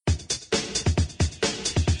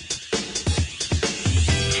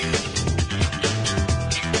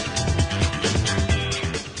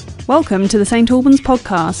Welcome to the St Albans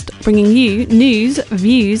podcast, bringing you news,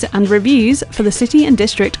 views and reviews for the City and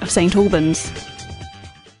District of St Albans.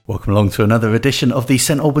 Welcome along to another edition of the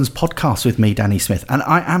St Albans podcast with me, Danny Smith. And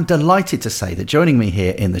I am delighted to say that joining me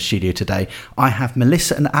here in the studio today, I have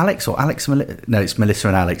Melissa and Alex, or Alex and No, it's Melissa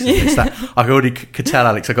and Alex. It's that. I already could tell,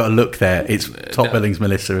 Alex, I got a look there. It's top billings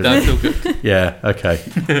Melissa, isn't That's it? all good. Yeah, okay.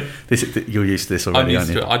 You're used to this already, I'm aren't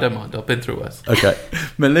used to you? it. I don't mind. I've been through worse. Okay.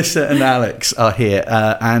 Melissa and Alex are here,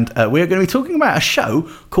 and we're going to be talking about a show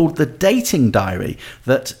called The Dating Diary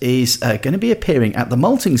that is going to be appearing at the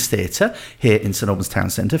Maltings Theatre here in St Albans Town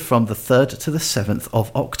Centre from the 3rd to the 7th of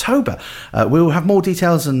October. We'll have more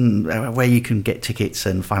details on where you can get tickets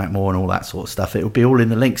and find out more and all that sort of stuff. It will be all in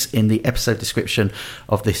the links in the episode description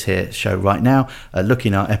of this here show right now. Look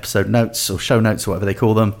in our episode notes or show notes or whatever they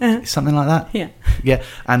call them. Something like that? Yeah. Yeah.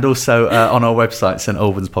 And also on our website,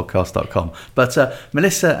 stalbanspodcast.com. But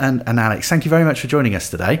Melissa and Alex, thank you very much for joining us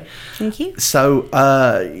today. Thank you. So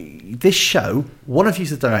this show, one of you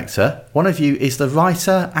is the director, one of you is the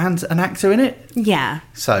writer and an actor in it? Yeah.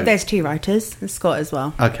 So there's two writers, and Scott as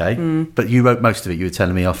well. Okay, but you wrote most of it, you were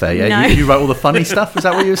telling me off air, yeah? No. You wrote all the funny stuff, was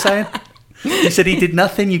that what you were saying? You said he did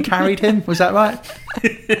nothing, you carried him, was that right?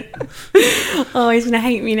 Oh, he's going to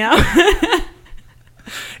hate me now.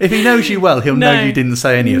 If he knows you well, he'll know you didn't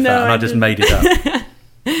say any of that, and I just didn't. made it up.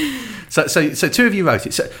 So two of you wrote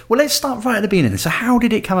it. So, well, let's start right at the beginning. So how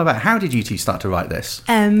did it come about? How did you two start to write this?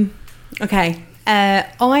 Okay.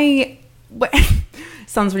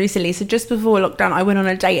 Sounds really silly. So just before lockdown, I went on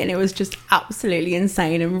a date and it was just absolutely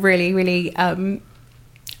insane and really, really, I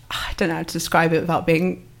don't know how to describe it without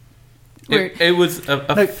being rude. It was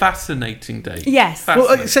a fascinating day. Yes.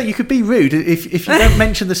 Well, so you could be rude if you don't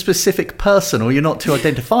mention the specific person or you're not too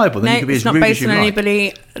identifiable. Then No, you could be it's as not rude as based you on like.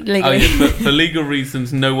 anybody legally. Oh, yeah, for legal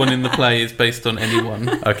reasons, no one in the play is based on anyone.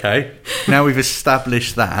 Okay, now we've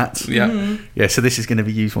established that. Yeah. Yeah, so this is going to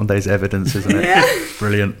be used one day as evidence, isn't it? Yeah.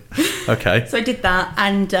 Brilliant. Okay. So I did that,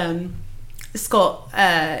 and Scott,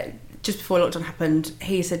 just before lockdown happened,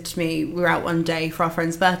 he said to me, we were out one day for our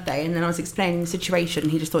friend's birthday, and then I was explaining the situation.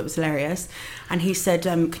 He just thought it was hilarious, and he said,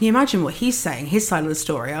 can you imagine what he's saying, his side of the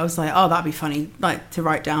story? I was like, oh, that'd be funny, like, to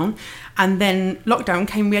write down. And then lockdown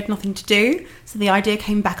came, we had nothing to do, so the idea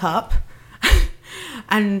came back up,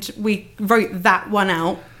 and we wrote that one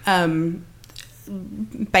out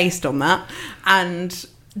based on that. And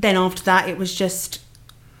then after that, it was just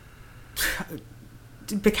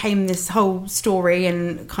became this whole story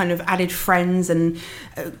and kind of added friends and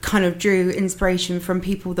kind of drew inspiration from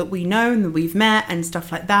people that we know and that we've met and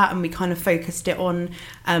stuff like that. And we kind of focused it on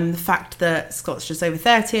the fact that Scott's just over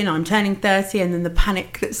 30 and I'm turning 30, and then the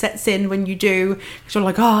panic that sets in when you do, because you're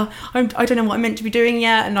like, I don't know what I'm meant to be doing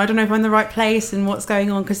yet, and I don't know if I'm in the right place and what's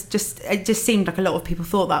going on, because it just seemed like a lot of people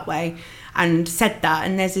thought that way and said that.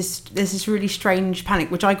 And there's this really strange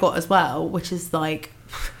panic, which I got as well, which is like,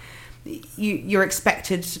 you're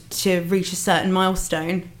expected to reach a certain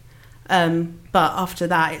milestone, but after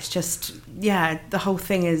that it's just, the whole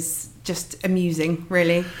thing is just amusing,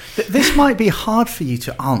 really. This might be hard for you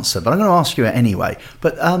to answer, but I'm going to ask you it anyway.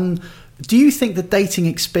 But do you think the dating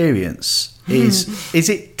experience is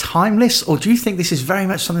it timeless, or do you think this is very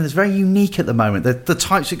much something that's very unique at the moment, the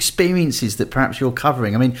types of experiences that perhaps you're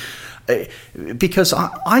covering? I mean, because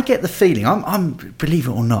I get the feeling, I'm believe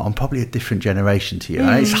it or not, I'm probably a different generation to you.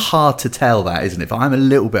 It's hard to tell that, isn't it? But I'm a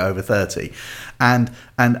little bit over 30, and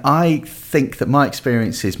I think that my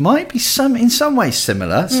experiences might be in some ways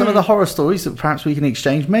similar. Some of the horror stories that perhaps we can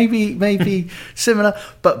exchange maybe similar,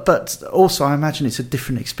 but also I imagine it's a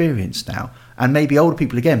different experience now. And maybe older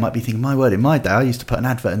people again might be thinking, my word, in my day I used to put an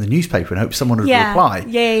advert in the newspaper and hope someone would reply.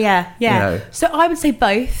 Yeah. You know? So I would say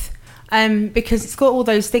both. Because it's got all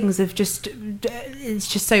those things of it's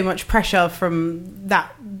just so much pressure from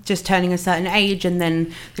that, just turning a certain age, and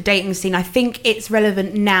then the dating scene. I think it's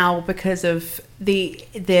relevant now because of the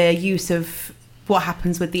use of what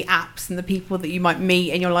happens with the apps and the people that you might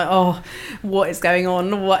meet, and you're like, oh, what is going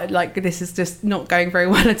on? What, like, this is just not going very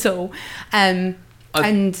well at all. And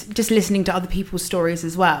just listening to other people's stories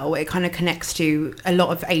as well, it kind of connects to a lot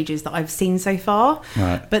of ages that I've seen so far.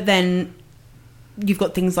 Right. But then you've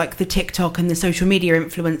got things like the TikTok and the social media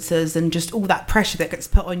influencers and just all that pressure that gets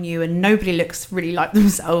put on you, and nobody looks really like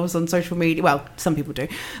themselves on social media. Well, some people do,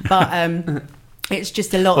 but it's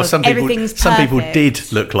just a lot of everything's perfect. Some people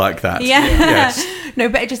did look like that. Yeah. Yes. No,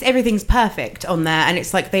 but everything's perfect on there, and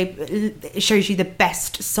it's like it shows you the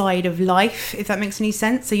best side of life, if that makes any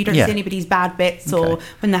sense. So you don't see anybody's bad bits or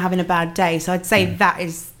when they're having a bad day. So I'd say that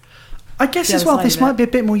is I guess the as other well, side this of might it. be a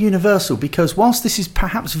bit more universal, because whilst this is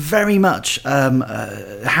perhaps very much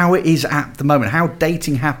how it is at the moment, how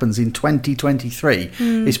dating happens in 2023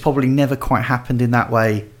 is probably never quite happened in that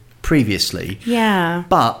way previously. Yeah.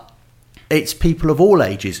 But it's people of all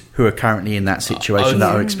ages who are currently in that situation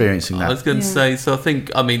that are experiencing that. I was going to say, so I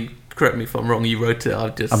think, I mean, correct me if I'm wrong, you wrote it,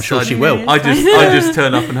 I'm sure she will. I just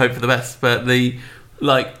turn up and hope for the best. But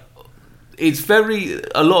it's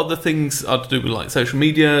a lot of the things are to do with like social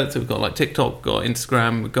media. So we've got like TikTok, we've got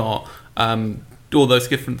Instagram, we've got all those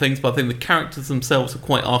different things. But I think the characters themselves are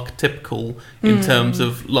quite archetypical in terms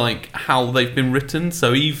of like how they've been written.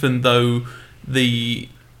 So even though the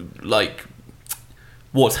like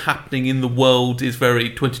what's happening in the world is very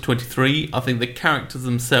 2023, I think the characters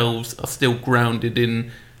themselves are still grounded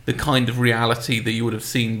in the kind of reality that you would have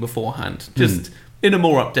seen beforehand, just in a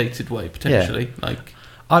more updated way, potentially. Yeah.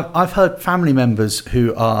 I've heard family members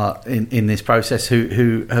who are in this process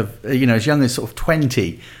who have, as young as sort of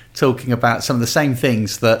 20, talking about some of the same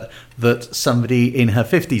things that somebody in her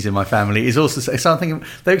 50s in my family is also saying. So I'm thinking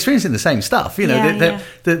they're experiencing the same stuff. The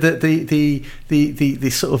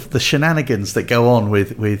sort of the shenanigans that go on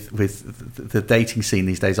with the dating scene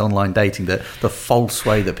these days, online dating, the false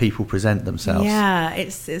way that people present themselves. Yeah,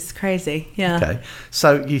 it's crazy. Yeah. Okay,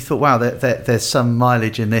 so you thought, wow, there's some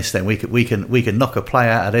mileage in this. Then we can knock a play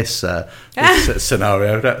out of this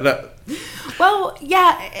scenario. Well,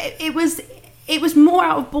 yeah, it was more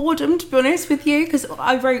out of boredom, to be honest with you, because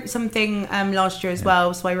I wrote something last year as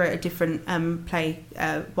well. So I wrote a different play,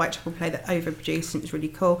 Whitechapel play that overproduced, and it was really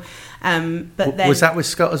cool. But then, was that with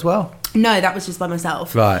Scott as well? No, that was just by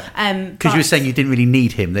myself. Right. Because you were saying you didn't really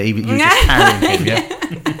need him; that you were just carrying him.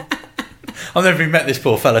 Yeah. I've never even met this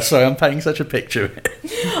poor fella. Sorry, I'm painting such a picture.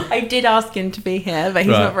 I did ask him to be here, but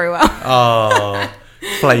he's not very well. Oh,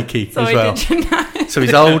 flaky so as well. So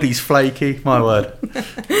he's old, he's flaky. My word.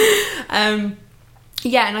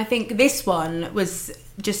 Yeah, and I think this one was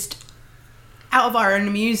just out of our own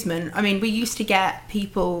amusement. I mean, we used to get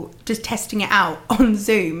people just testing it out on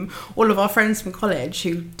Zoom, all of our friends from college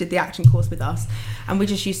who did the acting course with us, and we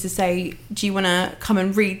just used to say, do you want to come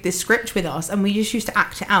and read this script with us? And we just used to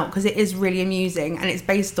act it out, because it is really amusing, and it's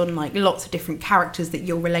based on like lots of different characters that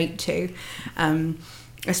you'll relate to.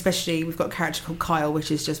 Especially, we've got a character called Kyle,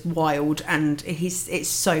 which is just wild, and it's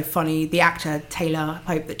so funny. The actor Taylor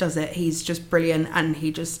Pope that does it, he's just brilliant, and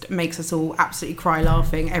he just makes us all absolutely cry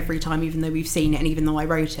laughing every time, even though we've seen it and even though I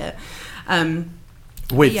wrote it.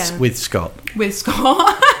 With Scott. With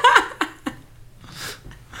Scott.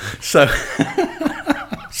 So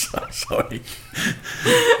sorry.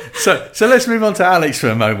 So let's move on to Alex for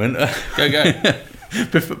a moment. Go.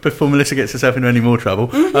 Before Melissa gets herself into any more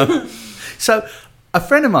trouble. So a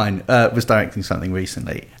friend of mine was directing something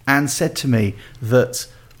recently and said to me that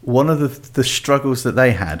one of the struggles that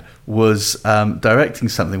they had was directing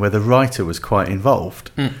something where the writer was quite involved.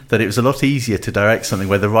 That it was a lot easier to direct something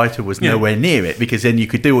where the writer was nowhere near it, because then you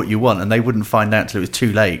could do what you want and they wouldn't find out till it was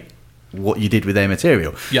too late what you did with their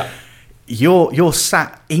material. Yeah. You're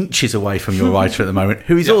sat inches away from your writer at the moment,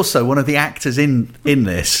 who is also one of the actors in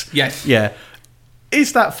this. Yes. Yeah.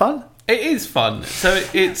 Is that fun? It is fun. So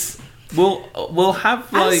it's... We'll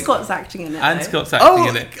have like... And Scott's acting in it. And Scott's acting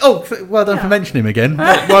in it. Oh, well done for mentioning him again.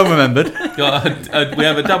 Well remembered. We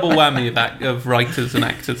have a double whammy of writers and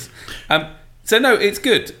actors. So no, it's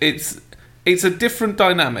good. It's a different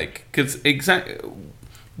dynamic, because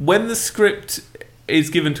when the script is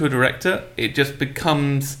given to a director, it just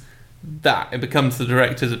becomes that. It becomes the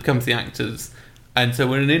directors, it becomes the actors. And so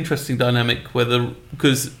we're in an interesting dynamic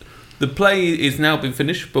because the play is now been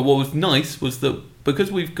finished, but what was nice was that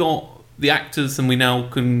because we've got the actors and we now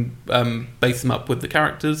can base them up with the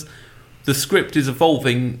characters, the script is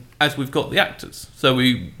evolving as we've got the actors. So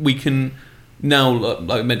we can now,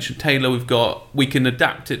 like I mentioned Taylor, we can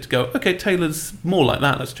adapt it to go, okay, Taylor's more like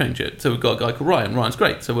that, let's change it. So we've got a guy called Ryan's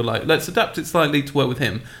great, so we're like, let's adapt it slightly to work with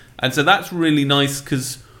him. And so that's really nice,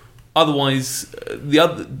 because otherwise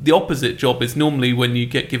the opposite job is normally when you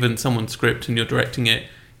get given someone's script and you're directing it,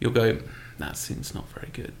 you'll go, that scene's not very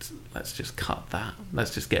good, let's just cut that,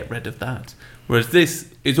 let's just get rid of that. Whereas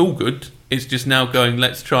this is all good, it's just now going,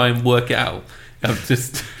 let's try and work it out.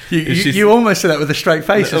 You almost said that with a straight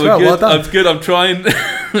face as well. Good. Well done. I'm good. I'm trying.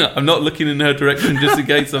 I'm not looking in her direction just in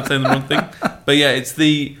case I'm saying the wrong thing. But yeah,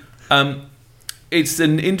 it's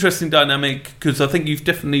an interesting dynamic, because I think you've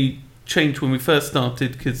definitely changed when we first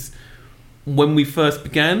started. Because when we first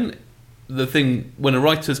began, the thing when a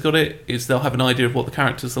writer's got it is they'll have an idea of what the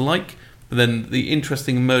characters are like, but then the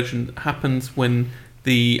interesting immersion happens when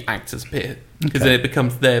the actors appear, because then it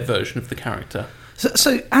becomes their version of the character.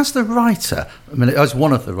 So as the writer, I mean, as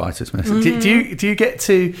one of the writers, Melissa, do you get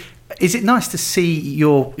to is it nice to see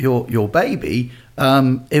your baby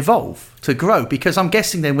evolve, to grow? Because I'm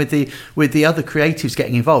guessing then with the other creatives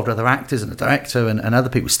getting involved, other actors and a director and other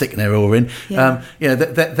people sticking their oar in,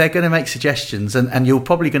 they're going to make suggestions, and you're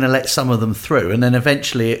probably going to let some of them through, and then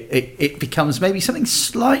eventually it becomes maybe something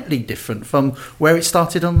slightly different from where it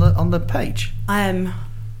started on the page.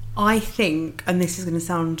 I think, and this is going to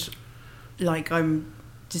sound like I'm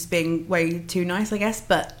just being way too nice, I guess,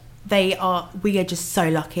 but we are just so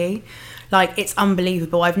lucky. Like, it's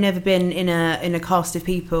unbelievable. I've never been in a cast of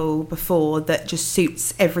people before that just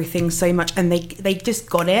suits everything so much, and they just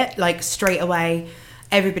got it, like, straight away.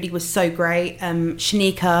 Everybody was so great.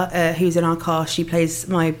 Shanika, who's in our cast, she plays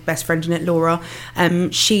my best friend in it, Laura.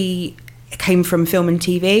 She came from film and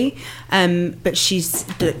TV, but she's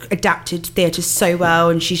adapted theatre so well,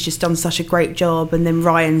 and she's just done such a great job. And then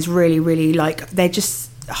Ryan's really, really, like, they're just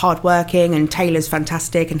hardworking, and Taylor's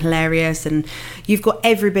fantastic and hilarious, and you've got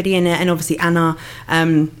everybody in it. And obviously Anna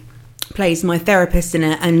plays my therapist in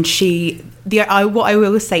it, and what I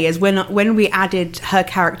will say is when we added her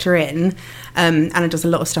character in, Anna does a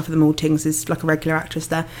lot of stuff at the Maltings, is like a regular actress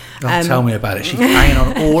there. Tell me about it. She's hanging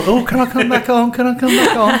on all. Can I come back on?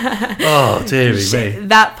 Oh, dearie me.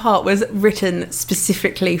 That part was written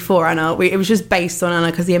specifically for Anna. It was just based on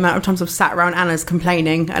Anna, because the amount of times I've sat around Anna's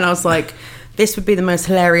complaining, and I was like, this would be the most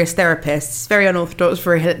hilarious therapist. It's very unorthodox,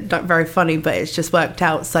 very funny, but it's just worked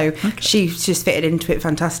out. So she's just fitted into it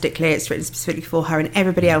fantastically. It's written specifically for her, and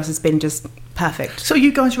everybody else has been just perfect. So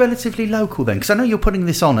you guys relatively local then? Because I know you're putting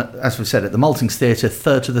this on, as we said, at the Maltings Theatre,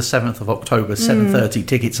 3rd to the 7th of October, 7:30.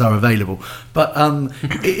 Tickets are available. But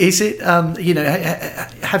is it, have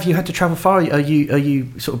you had to travel far? Are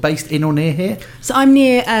you sort of based in or near here? So I'm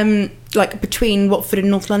near, between Watford and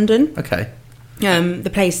North London. Okay. The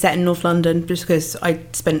play's set in North London, just because I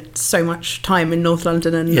spent so much time in North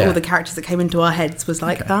London, and all the characters that came into our heads was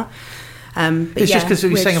like that. But it's just because we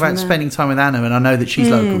were saying about spending time with Anna, and I know that she's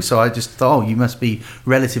local, so I just thought, you must be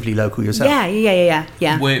relatively local yourself.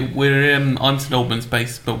 Yeah. We're I'm St Albans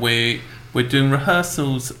based, but we're doing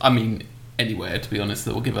rehearsals. I mean, anywhere, to be honest,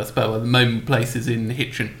 that will give us. But at the moment, places in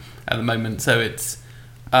Hitchin at the moment, so it's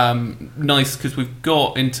nice because we've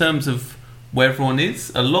got, in terms of where everyone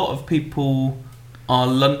is, a lot of people are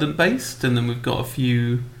London based, and then we've got a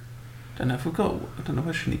few. I don't know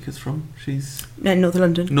where Shanika's from. She's North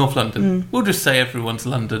London. North London. We'll just say everyone's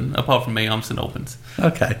London, apart from me. I'm St Albans.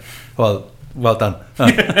 Okay. Well done.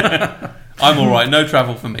 I'm all right. No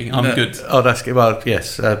travel for me. I'm good. Oh, that's good. Well,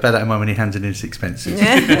 yes. Bear that in mind when he hands in his expenses.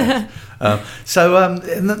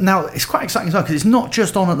 Now it's quite exciting as well, because it's not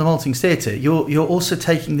just on at the Maltings Theatre. You're also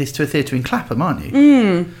taking this to a theatre in Clapham, aren't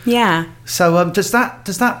you? Yeah. So does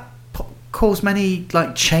that cause many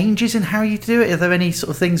changes in how you do it? Are there any sort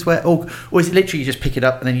of things where, or is it literally you just pick it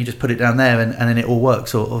up and then you just put it down there and then it all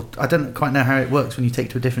works? Or I don't quite know how it works when you take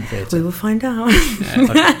it to a different theatre. We will find out.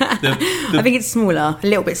 I think it's smaller, a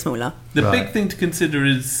little bit smaller. The big thing to consider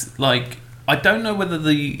is I don't know whether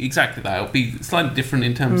exactly that will be slightly different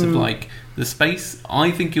in terms of the space.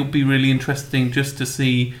 I think it'll be really interesting just to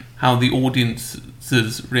see how the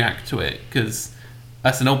audiences react to it, because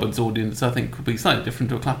as an Albans audience, I think could be slightly different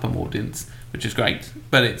to a Clapham audience, which is great.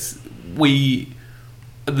 But the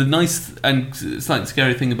nice and slightly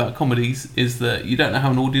scary thing about comedies is that you don't know how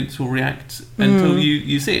an audience will react until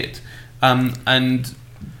you see it. And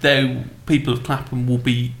people of Clapham will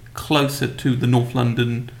be closer to the North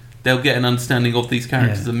London. They'll get an understanding of these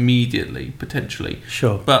characters immediately, potentially.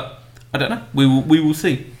 Sure. But I don't know. We will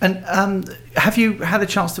see. And have you had a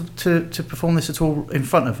chance to perform this at all in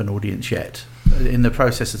front of an audience yet? In the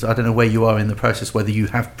process, I don't know where you are in the process, whether you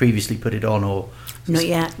have previously put it on or... Not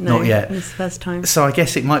yet, no. Not yet. It's the first time. So I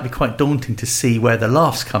guess it might be quite daunting to see where the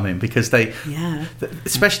laughs come in, because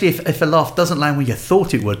especially if a laugh doesn't land where you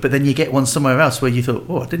thought it would, but then you get one somewhere else where you thought,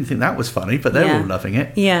 I didn't think that was funny, but they're all loving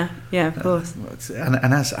it. Yeah, of course.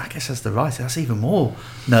 And as the writer, that's even more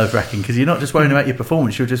nerve-wracking, because you're not just worrying about your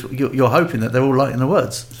performance, you're hoping that they're all liking the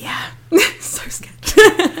words. Yeah, so scared.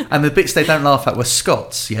 And the bits they don't laugh at were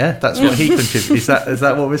Scott's, yeah? That's what he contributed. Is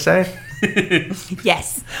that what we're saying?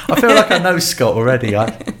 Yes. I feel like I know Scott already.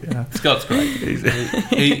 Scott's great.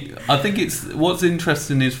 I think what's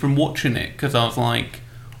interesting is from watching it, because I was like,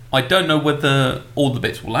 I don't know whether all the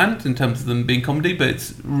bits will land in terms of them being comedy, but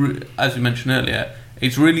it's, as we mentioned earlier,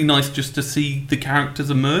 it's really nice just to see the characters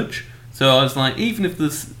emerge. So I was like, even if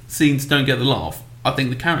the scenes don't get the laugh, I think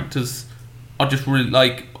the characters are just really,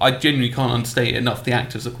 I genuinely can't understate it enough. The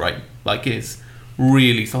actors are great. It's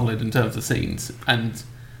really solid in terms of scenes, and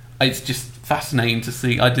it's just fascinating to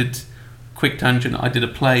see. I did a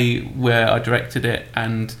play where I directed it,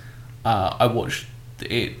 and I watched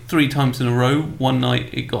it 3 times in a row. One night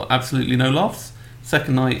it got absolutely no laughs.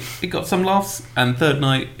 Second night it got some laughs, and third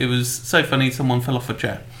night it was so funny someone fell off a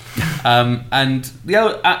chair. And the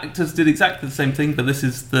other actors did exactly the same thing, but this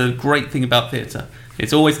is the great thing about theatre.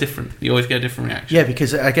 It's always different. You always get a different reaction. Yeah,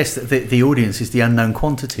 because I guess the audience is the unknown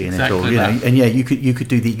quantity in Exactly it all, you know. And yeah, you could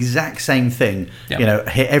do the exact same thing, Yep. you know,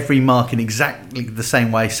 hit every mark in exactly the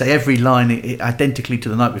same way, say every line identically to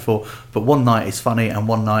the night before, but one night it's funny and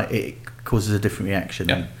one night it causes a different reaction.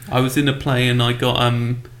 Yeah. I was in a play and I got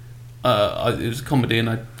it was a comedy and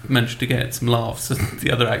I managed to get some laughs. And the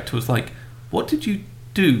other actor was like, "What did you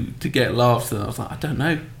do to get laughs?" And I was like, "I don't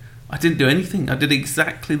know. I didn't do anything. I did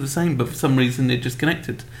exactly the same, but for some reason it just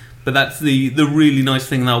connected." But that's the really nice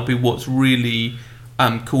thing. That'll be what's really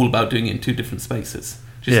cool about doing it in 2 different spaces.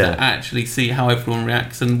 Just to actually see how everyone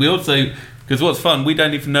reacts. And we also, because what's fun, we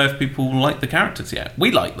don't even know if people like the characters yet. We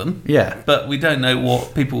like them, but we don't know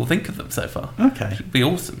what people will think of them so far. Okay. It would be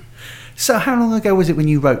awesome. So how long ago was it when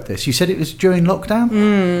you wrote this? You said it was during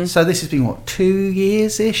lockdown? So this has been, what, 2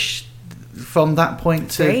 years-ish from that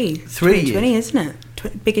point to... 3 years. 2020, isn't it?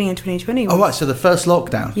 Beginning of 2020. Oh, right, so the first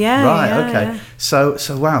lockdown. Yeah. Right, yeah, okay. yeah. So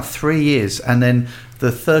wow, 3 years. And then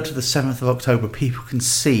the 3rd to the 7th of October, people can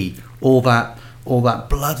see all that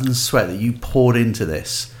blood and sweat that you poured into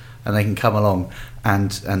this, and they can come along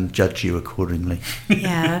and judge you accordingly.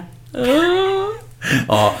 Yeah.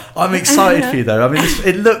 Oh, I'm excited for you though. I mean,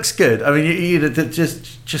 it looks good. I mean, you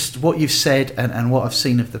just what you've said and what I've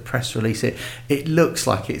seen of the press release, it looks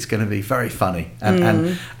like it's going to be very funny.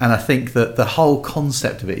 And I think that the whole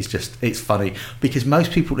concept of it is it's funny, because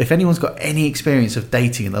most people, if anyone's got any experience of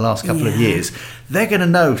dating in the last couple of years, they're going to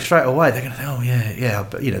know straight away. They're going to think, oh yeah,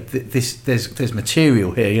 but you know, there's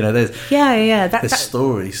material here. You know, there's there's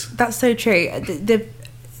stories. That's so true.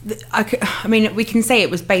 I mean, we can say it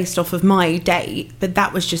was based off of my date, but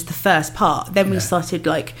that was just the first part. Then we started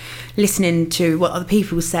like listening to what other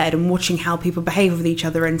people said and watching how people behave with each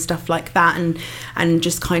other and stuff like that, and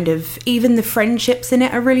just kind of, even the friendships in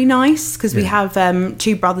it are really nice, because we have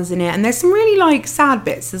 2 brothers in it, and there's some really like sad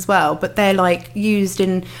bits as well, but they're like used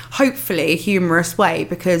in hopefully a humorous way,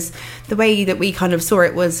 because the way that we kind of saw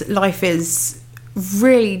it was, life is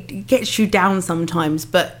really gets you down sometimes,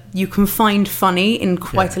 but you can find funny in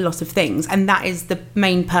quite a lot of things, and that is the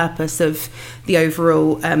main purpose of the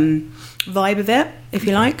overall vibe of it, if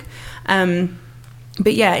you like.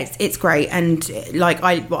 But yeah, it's great, and like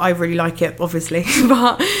I really like it, obviously,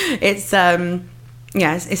 but it's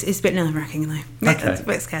it's a bit nerve-wracking though. Okay. It's a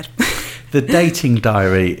bit scared. The Dating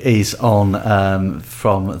Diary is on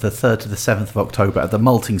from the 3rd to the 7th of October at the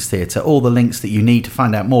Maltings Theatre. All the links that you need to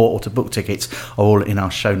find out more or to book tickets are all in our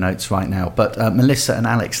show notes right now. But Melissa and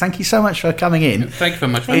Alex, thank you so much for coming in. Thank you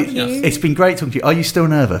very much for having us. It's been great talking to you. Are you still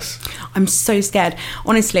nervous? I'm so scared.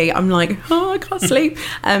 Honestly, I'm like, I can't sleep.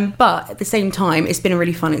 But at the same time, it's been a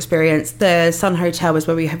really fun experience. The Sun Hotel is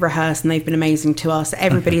where we have rehearsed, and they've been amazing to us.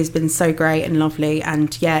 Everybody has been so great and lovely.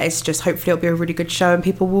 And yeah, it's just, hopefully it'll be a really good show and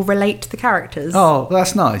people will relate to the characters. Oh,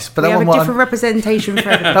 that's nice. But we have a different representation for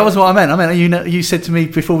everybody. That was what I meant. I meant, you said to me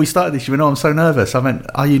before we started this, you went, "Oh, I'm so nervous." I meant,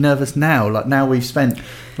 are you nervous now? Like, now we've spent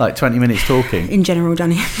like 20 minutes talking. In general,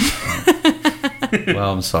 Danny.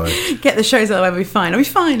 Well, I'm sorry. Get the shows out of the way, we'll be fine. I'll be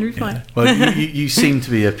fine. Yeah. Well, you seem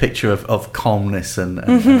to be a picture of calmness and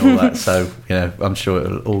all that. So, you know, I'm sure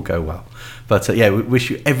it'll all go well. But we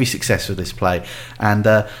wish you every success with this play. And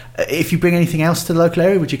if you bring anything else to the local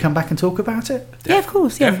area, would you come back and talk about it? Yeah, of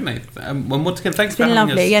course. Yeah, definitely. Once again, thanks for having us. It's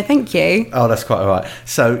been lovely. Yeah, thank you. Oh, that's quite all right.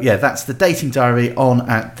 So yeah, that's the Dating Diary on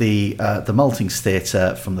at the Maltings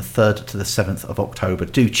Theatre from the 3rd to the 7th of October.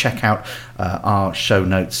 Do check out our show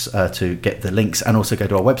notes to get the links, and also go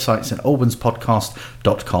to our website,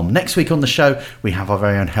 stalbanspodcast.com. Next week on the show, we have our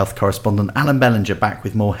very own health correspondent Alan Bellinger back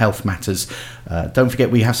with more health matters. Don't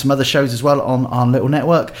forget, we have some other shows as well on our little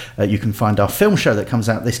network. You can find our film show that comes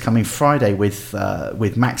out this coming Friday with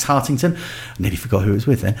Max Hartington. I nearly forgot who it was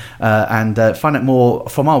with then. And find out more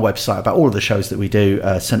from our website about all of the shows that we do,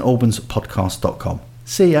 stalbanspodcast.com.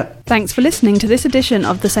 See ya. Thanks for listening to this edition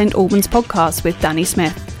of the St Albans Podcast with Danny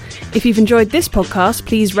Smith. If you've enjoyed this podcast,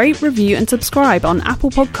 please rate, review and subscribe on Apple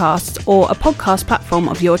Podcasts or a podcast platform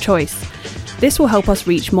of your choice. This will help us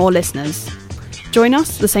reach more listeners. Join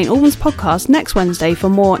us, the St Albans Podcast, next Wednesday for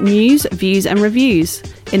more news, views and reviews.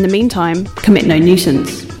 In the meantime, commit no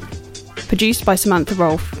nuisance. Produced by Samantha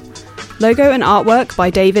Rolfe. Logo and artwork by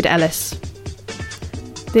David Ellis.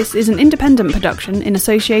 This is an independent production in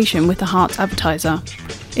association with the Hearts Advertiser.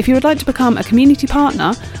 If you would like to become a community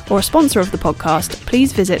partner or a sponsor of the podcast,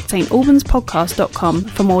 please visit stalbanspodcast.com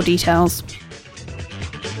for more details.